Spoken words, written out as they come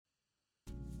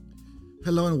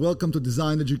Hello and welcome to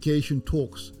Design Education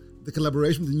Talks, the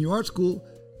collaboration with the New Art School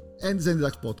and Design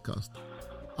Deluxe podcast.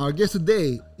 Our guest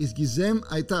today is Gizem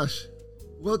Aytash.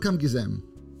 Welcome, Gizem.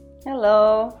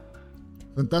 Hello.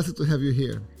 Fantastic to have you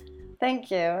here. Thank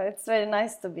you. It's very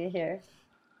nice to be here.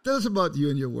 Tell us about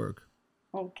you and your work.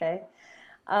 Okay.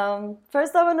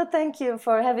 First, I want to thank you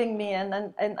for having me,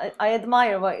 and I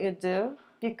admire what you do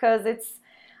because it's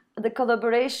the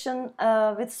collaboration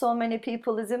with so many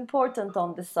people is important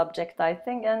on this subject, I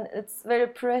think, and it's very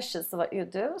precious what you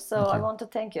do. So I want to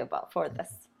thank you for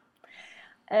this.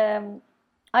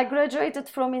 I graduated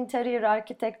from interior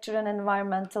architecture and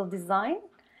environmental design,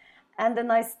 and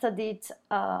then I studied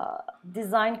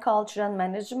design culture and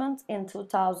management in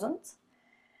 2000.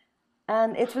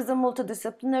 And it was a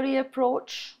multidisciplinary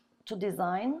approach to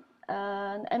design.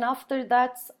 And after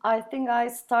that, I think I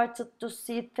started to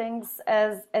see things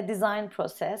as a design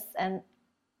process and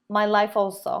my life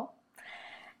also.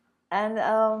 And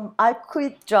I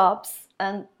quit jobs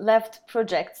and left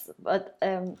projects, but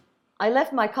I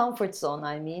left my comfort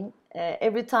zone,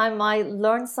 every time I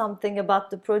learn something about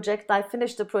the project, I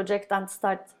finish the project and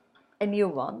start a new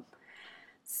one.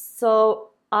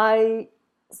 So I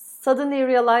suddenly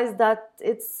realized that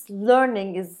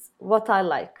learning is what I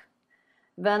like.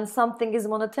 When something is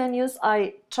monotonous,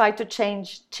 I try to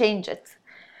change it.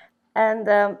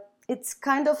 And it's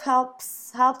kind of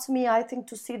helped me, I think,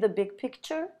 to see the big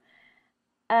picture.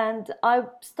 And I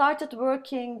started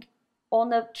working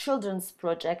on a children's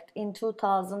project in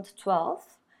 2012.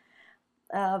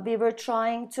 We were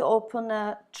trying to open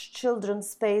a children's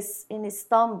space in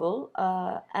Istanbul,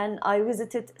 and I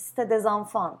visited Cité des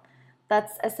Enfants.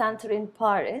 That's a center in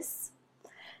Paris.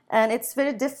 And it's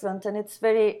very different, and it's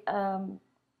very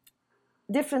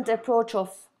different approach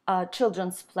of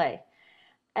children's play.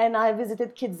 And I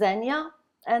visited Kidzania,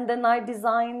 and then I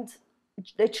designed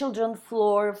the children's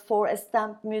floor for a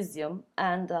stamp museum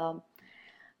and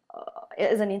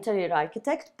as an interior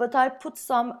architect, but I put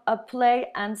some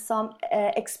play and some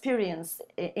experience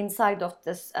inside of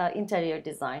this interior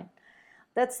design.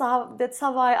 That's how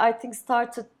I think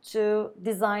started to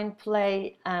design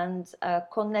play and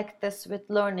connect this with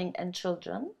learning and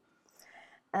children.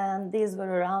 And these were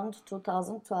around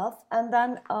 2012. And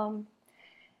then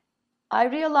I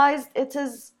realized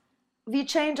we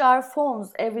change our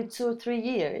phones every 2-3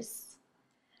 years.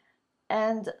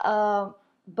 And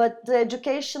but the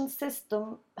education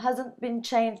system hasn't been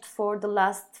changed for the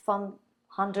last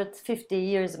 150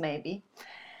 years maybe.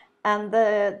 And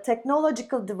the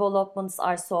technological developments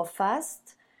are so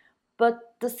fast,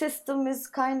 but the system is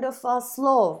kind of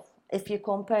slow if you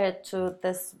compare it to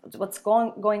what's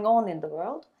going on in the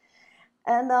world.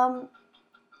 And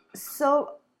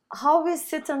so how we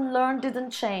sit and learn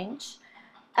didn't change,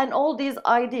 and all these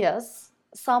ideas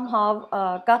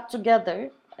somehow got together,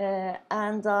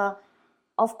 and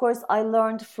of course I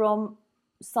learned from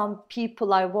some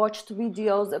people. I watched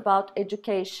videos about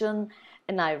education,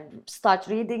 and I start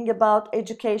reading about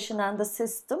education and the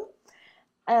system.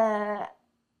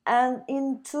 And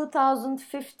in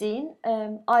 2015,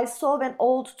 I saw an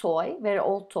very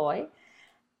old toy,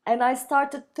 and I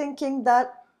started thinking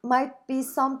that might be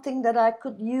something that I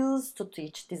could use to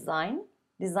teach design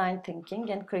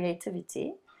thinking and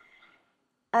creativity.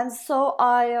 And so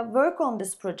I work on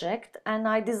this project, and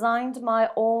I designed my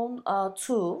own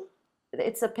tool.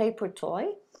 It's a paper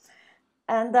toy.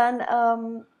 And then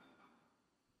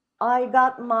I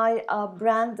got my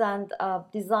brand and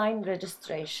design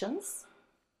registrations.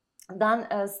 Then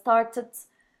started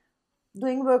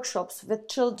doing workshops with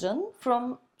children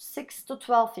from 6 to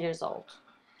 12 years old.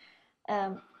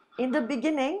 In the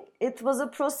beginning, it was a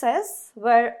process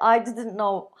where I didn't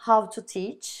know how to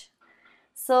teach.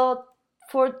 So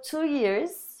for 2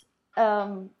 years,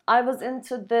 I was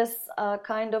into this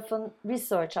kind of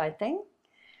research, I think,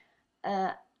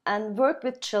 and work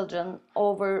with children,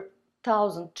 over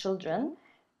 1,000 children,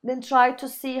 then try to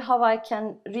see how I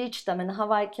can reach them and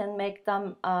how I can make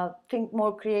them think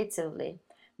more creatively.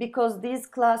 Because these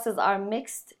classes are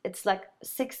mixed. It's like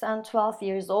 6 and 12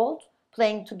 years old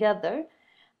playing together.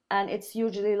 And it's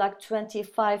usually like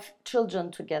 25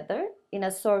 children together in a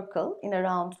circle, in a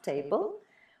round table,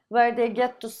 where they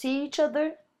get to see each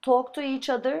other, talk to each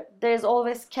other. There's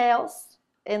always chaos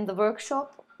in the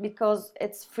workshop because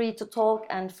it's free to talk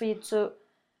and free to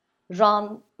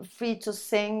run, free to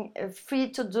sing, free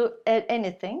to do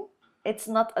anything. It's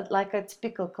not like a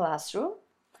typical classroom.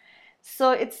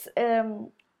 So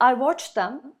I watch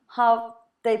them, how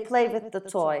they play with the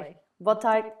toy, what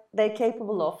are they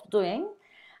capable of doing.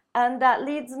 And that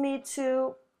leads me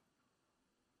to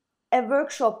a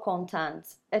workshop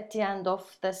content at the end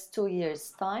of this 2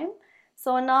 years' time.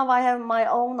 So now I have my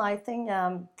own, I think,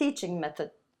 teaching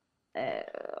method.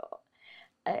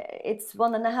 It's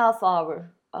 1.5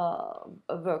 hour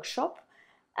workshop,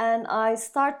 and I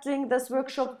start doing this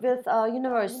workshop with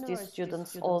university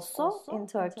students also in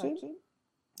Turkey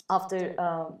after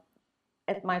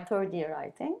at my third year, I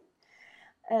think.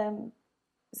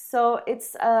 So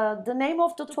it's the name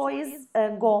of the toy is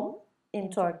gom in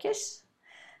Turkish,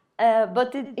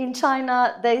 but in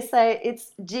China they say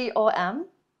it's GOM.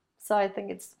 So I think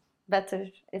it's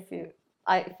better if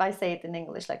I say it in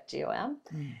English like GOM.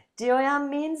 GOM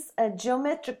means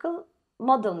geometrical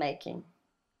model making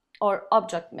or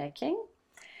object making.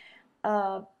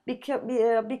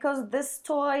 Because this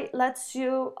toy lets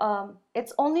you,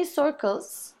 it's only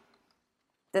circles.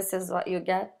 This is what you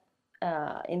get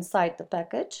inside the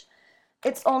package.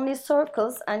 It's only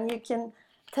circles, and you can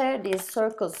tear these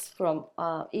circles from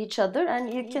each other,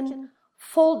 and you can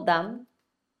fold them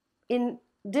in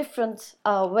different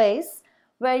ways,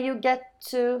 where you get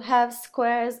to have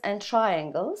squares and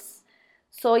triangles.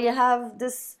 So you have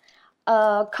this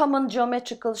common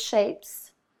geometrical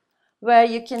shapes where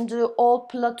you can do all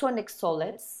platonic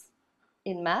solids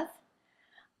in math.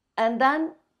 And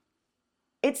then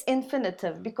it's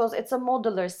infinitive because it's a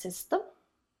modular system.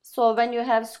 So when you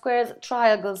have squares,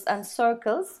 triangles, and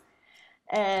circles,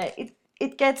 you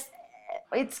get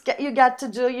to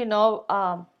do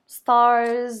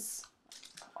stars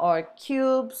or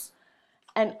cubes,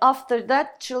 and after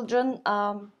that, children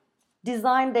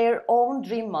design their own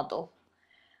dream model.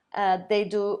 They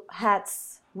do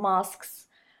hats, masks.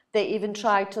 They even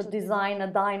try to design a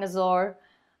dinosaur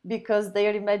because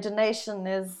their imagination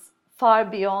is far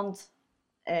beyond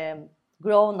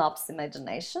grown-ups'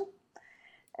 imagination.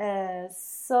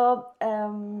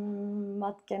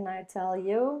 What can I tell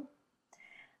you?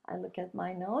 I look at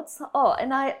my notes. Oh,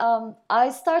 and I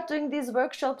start doing these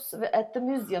workshops at the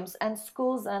museums and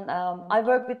schools, and I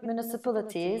work with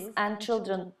municipalities and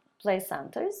children play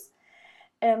centers.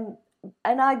 And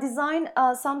I design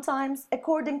sometimes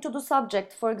according to the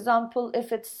subject. For example,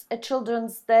 if it's a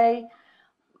Children's Day,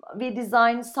 we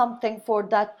design something for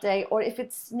that day, or if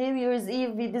it's New Year's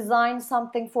Eve, we design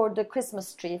something for the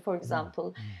Christmas tree, for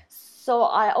example. So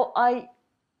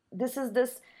this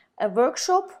is a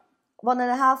workshop,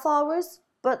 1.5 hours,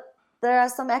 but there are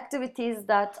some activities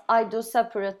that I do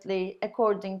separately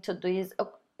according to these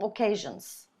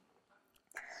occasions.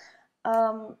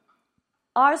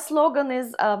 Our slogan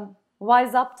is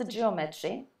 "Wise up to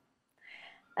geometry,"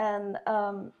 and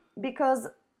because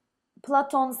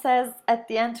Platon says at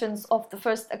the entrance of the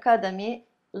first academy,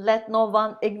 "Let no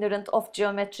one ignorant of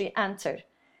geometry enter."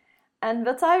 And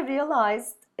what I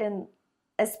realized,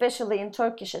 especially in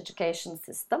Turkish education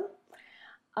system,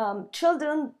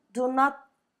 children do not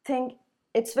think,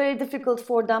 it's very difficult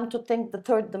for them to think the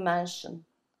third dimension,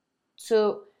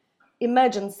 to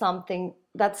imagine something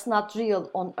that's not real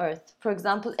on Earth. For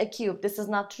example, a cube, this is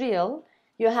not real.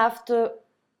 You have to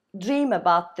dream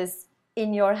about this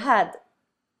in your head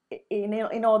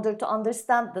in order to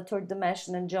understand the third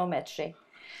dimension in geometry.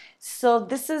 So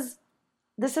this is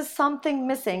something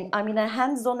missing. I mean, a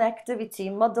hands-on activity,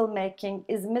 model making,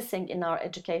 is missing in our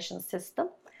education system.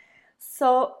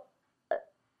 So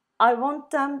I want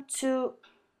them to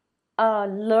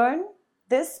learn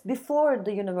this before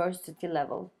the university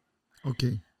level.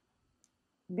 Okay.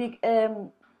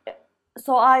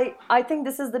 So I think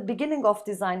this is the beginning of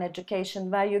design education,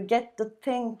 where you get to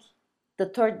think the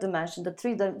third dimension, the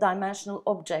three-dimensional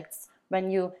objects, when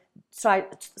you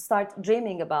start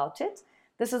dreaming about it.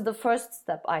 This is the first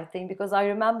step, I think, because I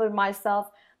remember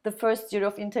myself the first year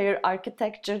of interior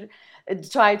architecture,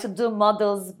 try to do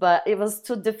models, but it was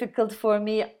too difficult for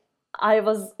me. I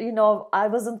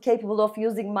wasn't capable of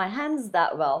using my hands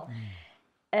that well.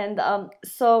 And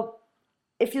so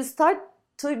if you start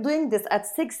doing this at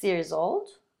 6 years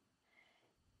old,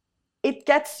 it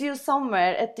gets you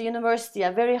somewhere at the university,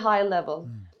 a very high level,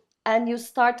 and you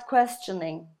start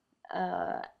questioning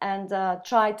and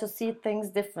try to see things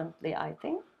differently, I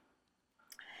think.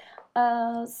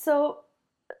 So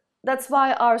that's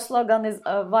why our slogan is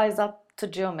 "Wise up to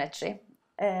geometry."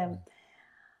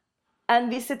 And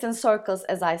we sit in circles,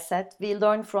 as I said. We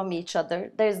learn from each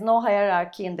other. There is no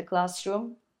hierarchy in the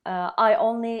classroom. I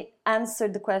only answer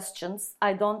the questions.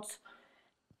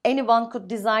 Anyone could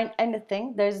design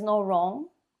anything. There is no wrong.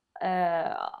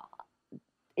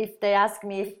 If they ask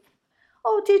me,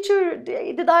 "Oh, teacher,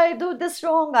 did I do this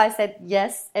wrong?" I said,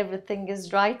 "Yes, everything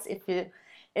is right if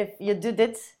you did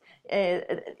it."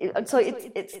 So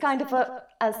it's kind of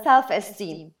a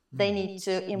self-esteem. They need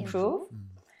to improve.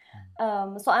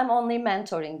 So I'm only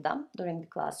mentoring them during the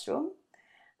classroom.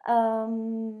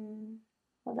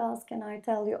 What else can I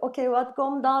tell you? Okay, what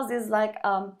GOM does is like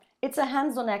it's a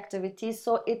hands-on activity,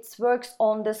 so it works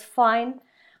on this fine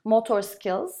motor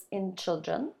skills in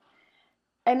children.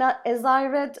 And as I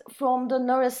read from the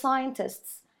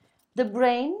neuroscientists, the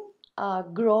brain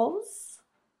grows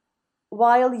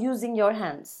while using your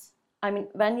hands. I mean,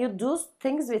 when you do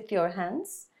things with your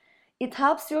hands, it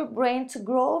helps your brain to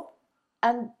grow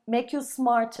and make you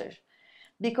smarter,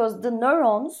 because the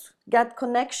neurons get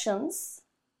connections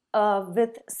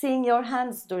with seeing your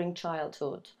hands during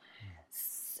childhood.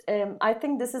 I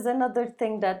think this is another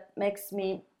thing that makes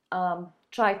me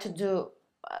try to do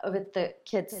with the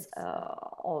kids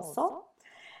also.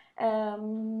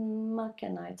 What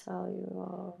can I tell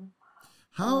you?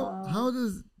 How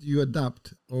does you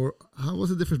adapt, or how was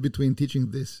the difference between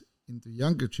teaching this into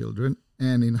younger children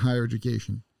and in higher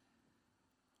education?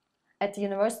 At the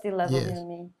university level, Yes. you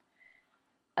mean?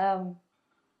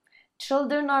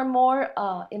 Children are more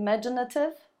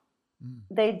imaginative.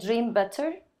 They dream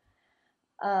better.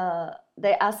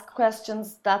 They ask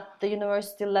questions that the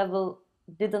university level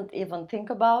didn't even think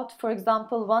about. For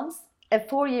example, once a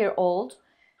 4-year-old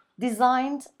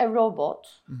designed a robot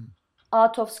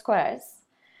out of squares,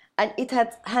 and it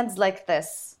had hands like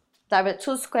this. There were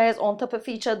 2 squares on top of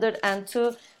each other and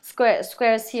 2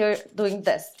 squares here doing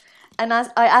this. And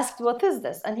I asked, what is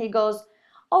this? And he goes,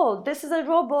 oh, this is a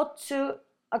robot to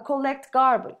collect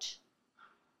garbage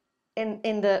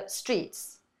in the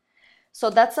streets. So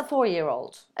that's a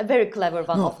 4-year-old, a very clever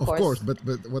one, No, of course. but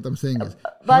what I'm saying is,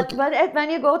 But when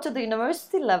you go to the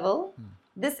university level,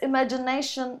 this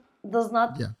imagination does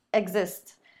not Yeah.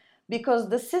 exist, because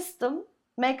the system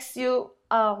makes you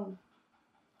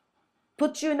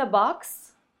put you in a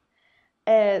box,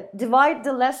 divide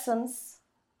the lessons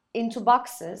into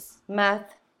boxes: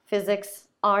 math, physics,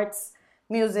 arts,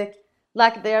 music,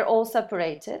 like they are all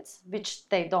separated, which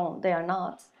they are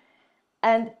not.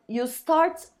 And you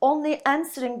start only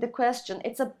answering the question.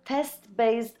 It's a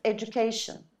test-based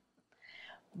education.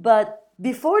 But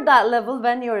before that level,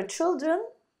 when you're children,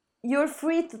 you're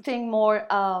free to think more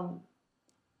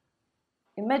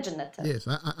imaginative. yes,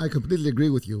 I completely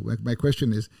agree with you. My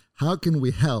question is, how can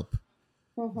we help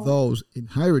those in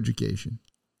higher education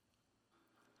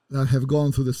that have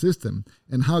gone through the system,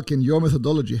 and how can your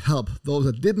methodology help those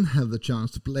that didn't have the chance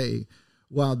to play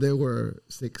while they were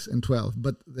 6 and 12,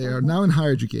 but they are now in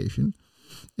higher education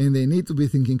and they need to be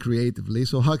thinking creatively?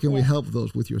 So how can we help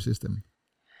those with your system?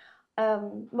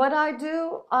 What I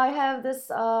do, I have this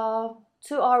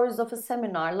 2 hours of a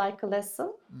seminar, like a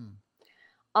lesson.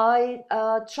 I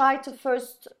try to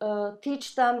first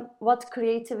teach them what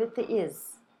creativity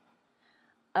is.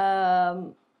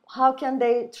 How can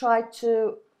they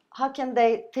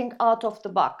think out of the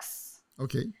box?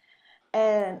 Okay.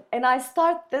 And I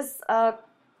start this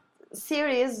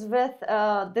series with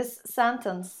this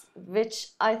sentence, which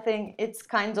I think it's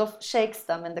kind of shakes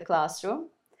them in the classroom.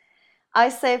 I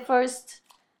say first,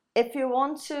 if you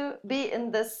want to be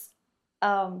in this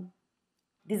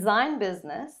design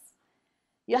business,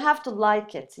 you have to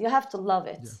like it. You have to love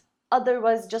it. Yeah.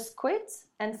 Otherwise, just quit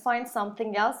and find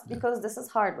something else, because this is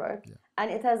hard work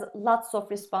and it has lots of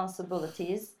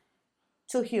responsibilities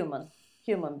to human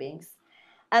beings.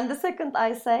 And the second,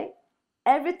 I say,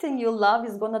 everything you love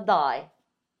is going to die,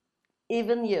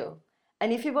 even you.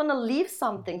 And if you want to leave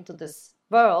something to this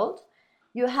world,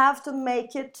 you have to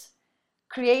make it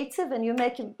creative, and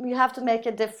you have to make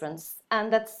a difference.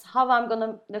 And that's how I'm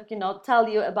going to tell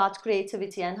you about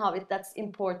creativity and how that's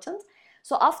important.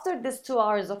 So after this 2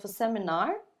 hours of a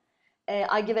seminar,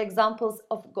 I give examples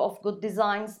of good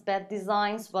designs, bad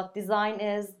designs, what design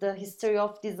is, the history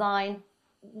of design,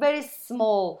 very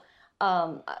small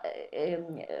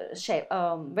shape,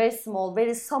 very small,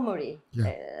 very summary,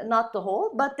 not the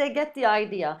whole, but they get the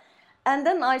idea. And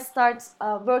then I start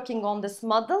working on this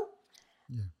model.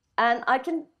 And I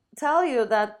can tell you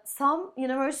that some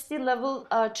university level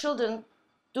children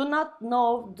do not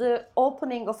know the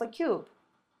opening of a cube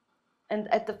and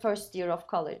at the first year of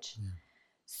college.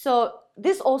 So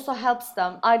this also helps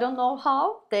them. I don't know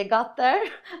how they got there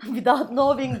without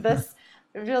knowing this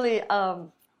really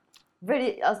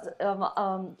very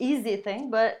easy thing.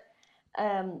 But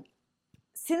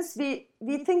since we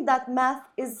think that math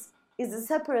is a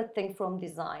separate thing from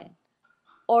design,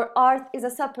 or art is a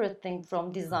separate thing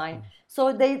from design,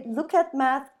 so they look at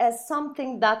math as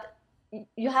something that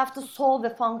you have to solve a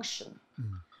function.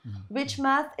 Which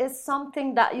math is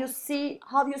something that you see,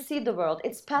 how you see the world.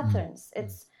 It's patterns.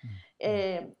 It's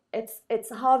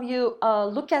how you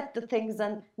look at the things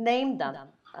and name them.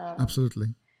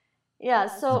 Absolutely. Yeah.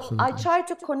 So Absolutely. I try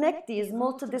to connect these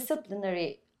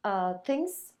multidisciplinary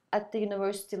things at the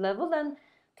university level and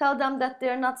tell them that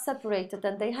they're not separated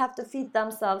and they have to feed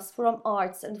themselves from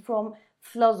arts and from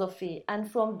philosophy and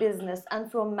from business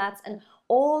and from maths and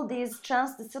all these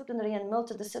transdisciplinary and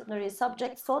multidisciplinary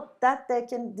subjects, so that they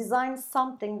can design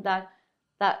something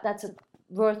that's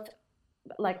worth,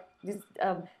 like this,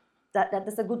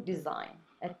 that's a good design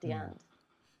at the end.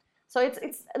 So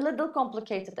it's a little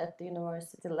complicated at the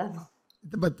university level.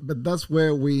 But that's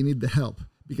where we need the help,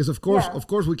 because of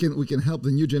course we can help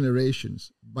the new generations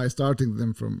by starting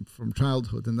them from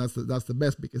childhood, and that's the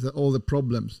best, because all the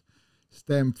problems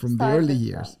stem from the early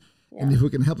years. Yeah. And if we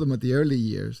can help them at the early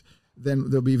years, then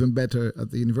they'll be even better at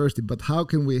the university. But how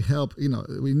can we help?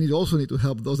 We also need to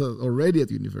help those that are already at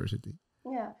university.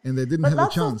 Yeah. And they didn't have a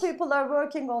chance. But lots of people are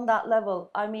working on that level.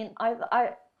 I mean,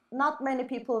 I not many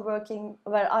people working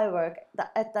where I work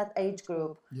at that age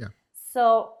group. Yeah.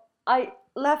 So I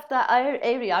left that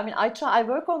area. I mean, I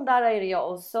work on that area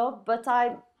also, but I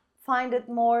find it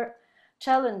more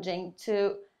challenging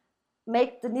to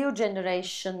make the new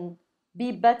generation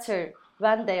be better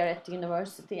when they are at the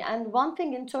university. And one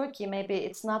thing in Turkey, maybe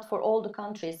it's not for all the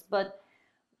countries, but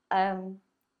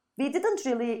we didn't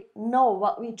really know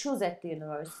what we choose at the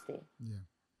university. Yeah.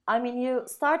 I mean, you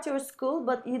start your school,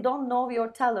 but you don't know your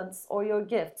talents or your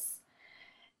gifts.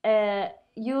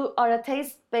 You are a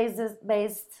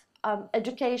taste-based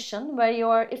education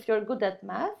where if you're good at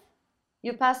math,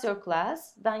 you pass your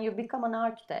class, then you become an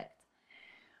architect.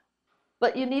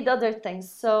 But you need other things.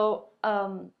 So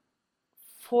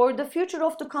for the future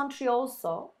of the country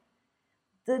also,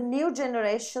 the new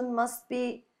generation must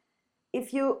be,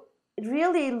 if you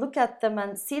really look at them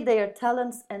and see their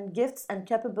talents and gifts and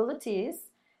capabilities,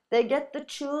 they get to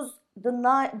choose the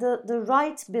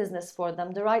right business for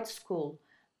them, the right school,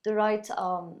 the right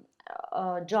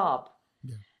job.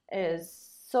 Yeah.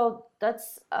 So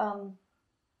that's,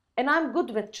 and I'm good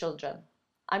with children.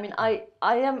 I mean, I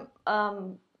am,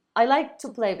 I like to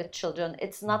play with children.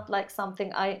 It's not like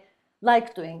something I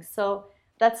like doing. So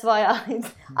that's why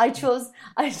I chose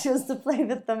to play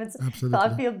with them. Absolutely. So I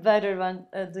feel better when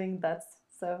doing that.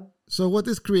 So what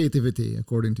is creativity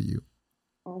according to you?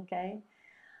 Okay.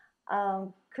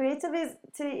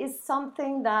 Creativity is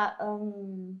something that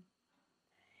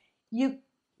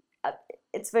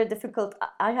it's very difficult.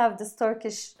 I have this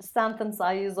Turkish sentence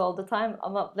I use all the time.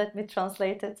 Let me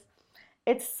translate it.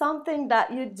 It's something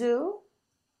that you do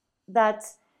that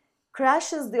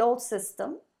crashes the old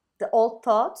system, the old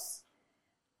thoughts,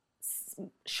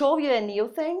 show you a new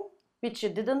thing which you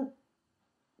didn't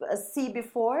see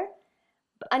before,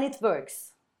 and it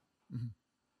works. Mm-hmm.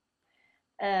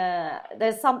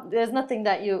 There's nothing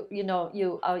that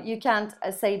you can't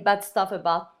say bad stuff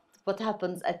about what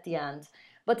happens at the end,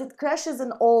 but it crashes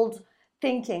an old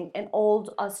thinking, an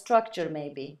old structure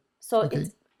maybe. So okay.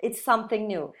 It's something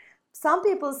new. Some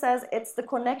people says it's the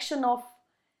connection of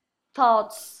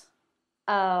thoughts.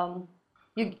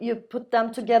 You put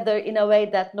them together in a way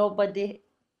that nobody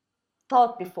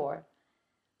thought before.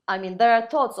 I mean, there are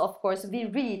thoughts, of course. We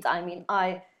read. I mean,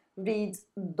 I read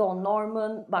Don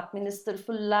Norman, Buckminster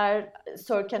Fuller,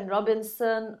 Sir Ken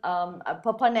Robinson,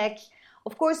 Papanek.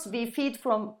 Of course, we feed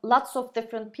from lots of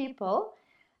different people,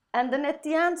 and then at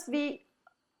the end we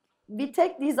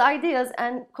take these ideas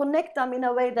and connect them in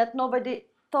a way that nobody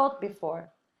thought before.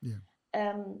 Yeah.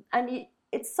 And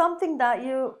it's something that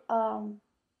you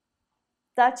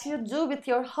do with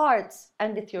your heart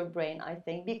and with your brain, I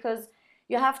think, because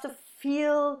you have to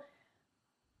feel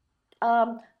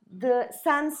the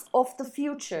sense of the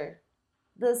future,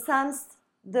 the sense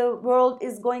the world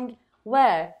is going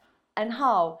where and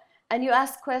how, and you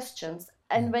ask questions.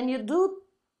 And when you do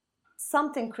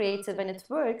something creative and it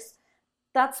works,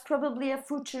 that's probably a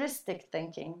futuristic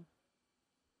thinking,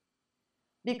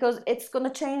 because it's going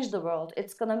to change the world.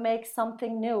 It's going to make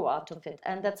something new out of it.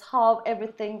 And that's how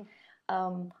everything,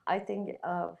 I think,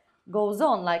 goes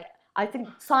on. Like, I think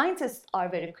scientists are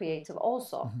very creative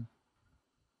also. Mm-hmm.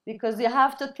 Because you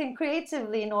have to think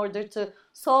creatively in order to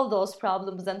solve those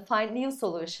problems and find new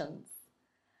solutions.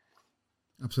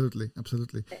 Absolutely.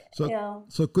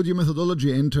 So could your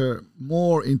methodology enter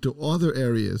more into other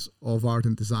areas of art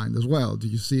and design as well? Do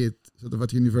you see it sort of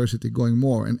at university going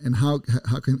more? And how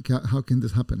can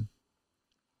this happen?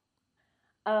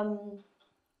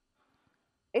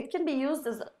 It can be used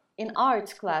in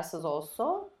art classes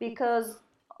also, because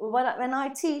when I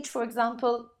teach, for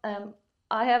example,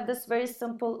 I have this very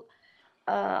simple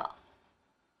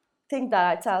thing that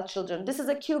I tell children. This is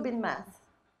a cube in math.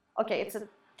 Okay, it's a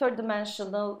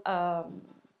third-dimensional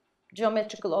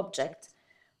geometrical object.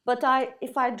 But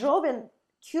if I draw a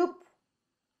cube,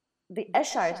 the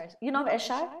Escher, you know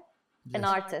Escher? Yes. An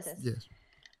artist. Yes.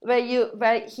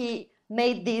 Where he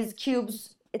made these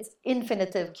cubes it's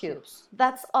infinitive cubes.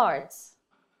 That's art.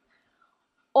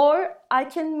 Or I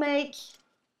can make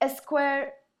a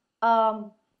square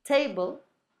table,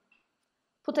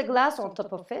 put a glass on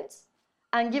top of it,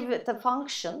 and give it a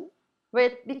function where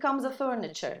it becomes a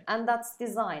furniture, and that's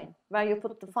design, where you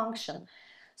put the function.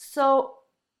 So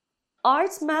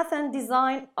art, math, and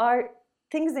design are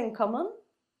things in common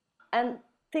and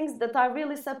things that are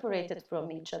really separated from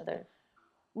each other.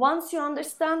 Once you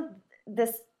understand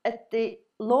this at the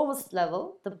lowest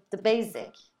level, the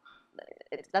basic,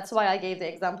 that's why I gave the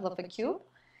example of a cube.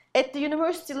 At the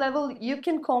university level, you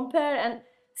can compare and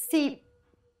see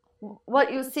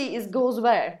what you see is goes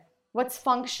where, what's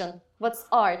function, what's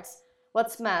art,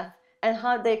 what's math, and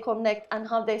how they connect and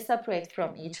how they separate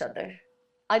from each other.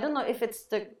 I don't know if it's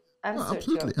the answer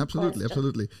to your question.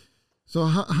 Absolutely. So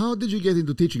how did you get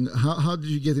into teaching? How did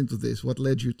you get into this? What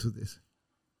led you to this?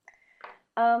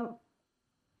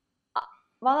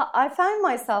 Well, I found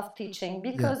myself teaching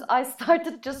because I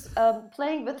started just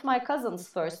playing with my cousins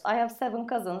first. I have 7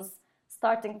 cousins,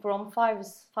 starting from 5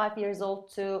 years old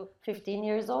to 15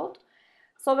 years old.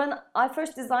 So when I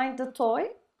first designed the toy,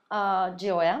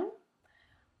 GOM,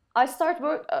 I started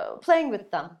playing with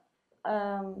them.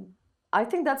 I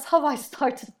think that's how I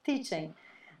started teaching.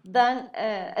 Then,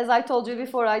 as I told you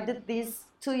before, I did these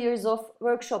 2 years of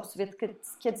workshops with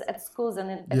kids at schools and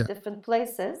at different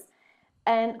places.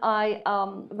 And I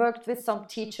worked with some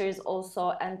teachers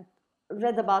also and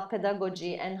read about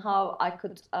pedagogy and how I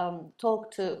could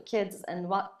talk to kids and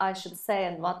what I should say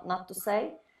and what not to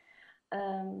say.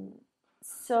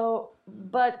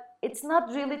 But it's not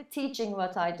really teaching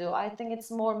what I do. I think it's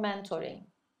more mentoring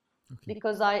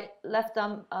because I left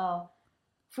them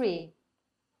free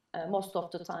most of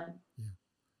the time. Yeah.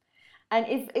 And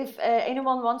if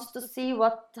anyone wants to see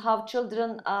how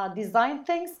children design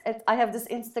things, I have this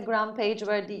Instagram page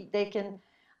where they can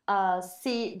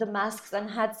see the masks and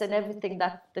hats and everything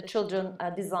that the children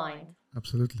designed.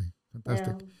 Absolutely.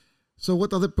 Fantastic. So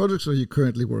what other projects are you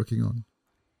currently working on?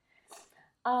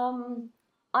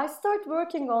 I started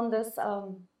working on this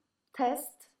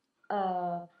test,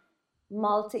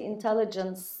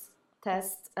 multi-intelligence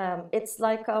test. It's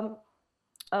like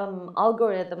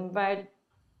algorithm where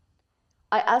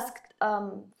I asked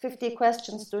 50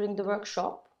 questions during the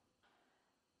workshop,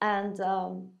 and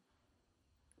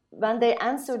when they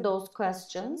answer those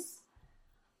questions,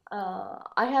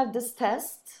 I have this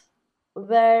test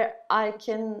where I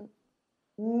can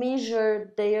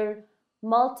measure their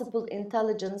multiple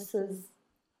intelligences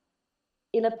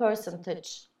in a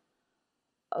percentage,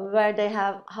 where they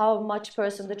have how much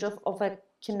percentage of a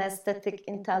kinesthetic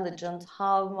intelligence,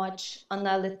 how much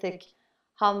analytic,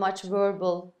 how much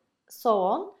verbal, so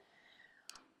on.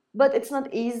 But it's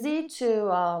not easy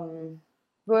to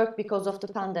work because of the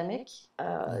pandemic,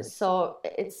 so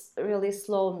it's really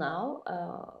slow now.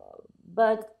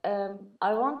 But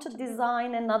I want to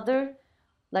design another,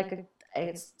 like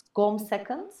a GOM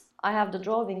second. I have the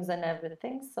drawings and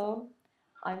everything, so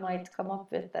I might come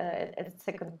up with a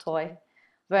second toy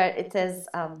where it has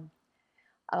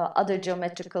other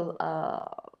geometrical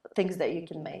things that you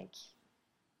can make.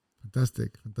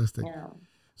 Fantastic. Yeah.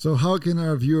 So how can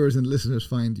our viewers and listeners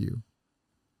find you?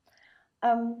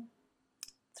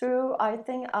 Through, I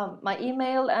think, my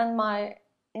email and my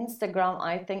Instagram.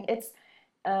 I think it's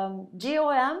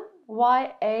GOMYAP.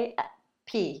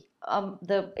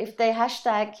 If they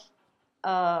hashtag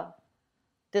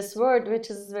this word, which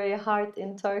is very hard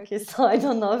in Turkish, so I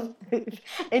don't know if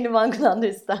anyone can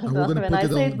understand when I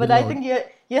say it, but I think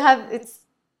you have it's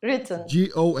written.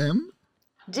 GOM?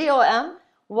 GOMYAP.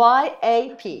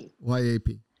 YAP.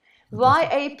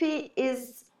 YAP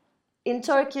is in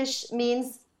Turkish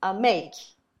means make.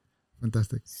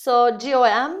 Fantastic. So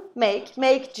GOM, make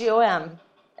GOM,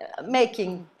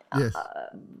 making. Yes.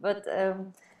 But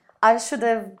I should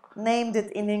have named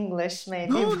it in English,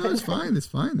 maybe. No, it's fine. It's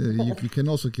fine. You can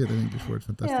also get an English word.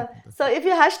 Fantastic. Yeah. Fantastic. So if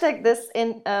you hashtag this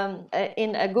in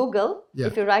Google,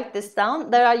 if you write this down,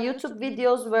 there are YouTube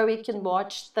videos where we can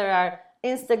watch. There are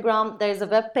Instagram. There is a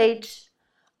web page.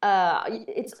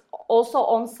 It's also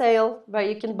on sale where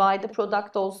you can buy the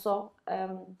product also.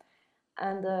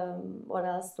 And what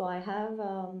else do I have?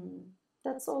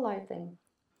 That's all, I think.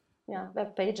 Yeah,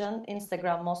 web page and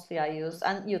Instagram mostly I use,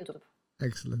 and YouTube.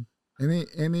 Excellent.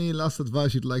 Any last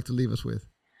advice you'd like to leave us with?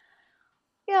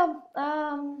 Yeah.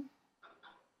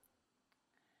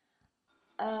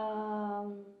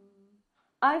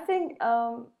 I think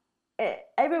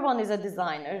everyone is a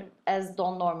designer, as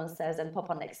Don Norman says and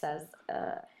Papanek says.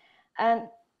 And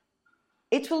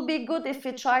it will be good if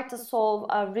we try to solve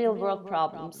real world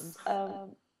problems.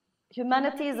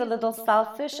 Humanity is a little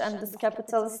selfish, and this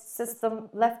capitalist system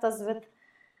left us with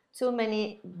too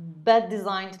many bad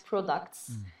designed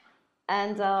products.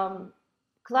 And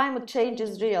climate change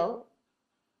is real,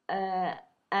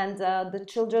 and the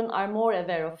children are more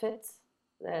aware of it,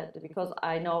 because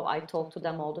I know I talk to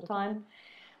them all the time.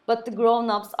 But the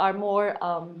grown-ups are more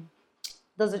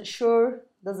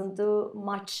doesn't do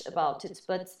much about it.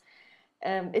 But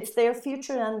it's their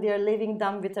future, and we are leaving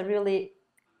them with a really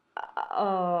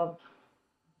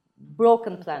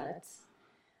broken planet.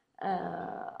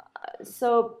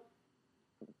 So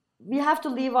we have to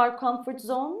leave our comfort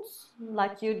zones,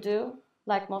 like you do,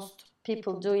 like most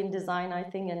people do in design, I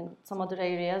think, in some other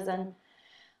areas. And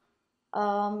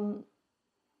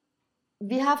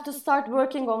we have to start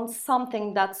working on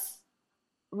something that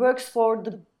works for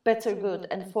the better good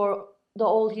and for the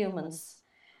all humans.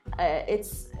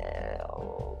 It's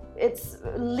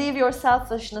leave your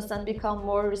selfishness and become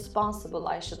more responsible,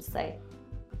 I should say.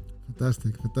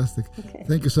 Fantastic. Okay.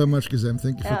 Thank you so much, Gizem.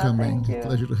 Thank you for coming. Thank you.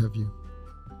 Pleasure to have you.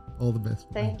 All the best.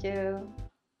 Thank you.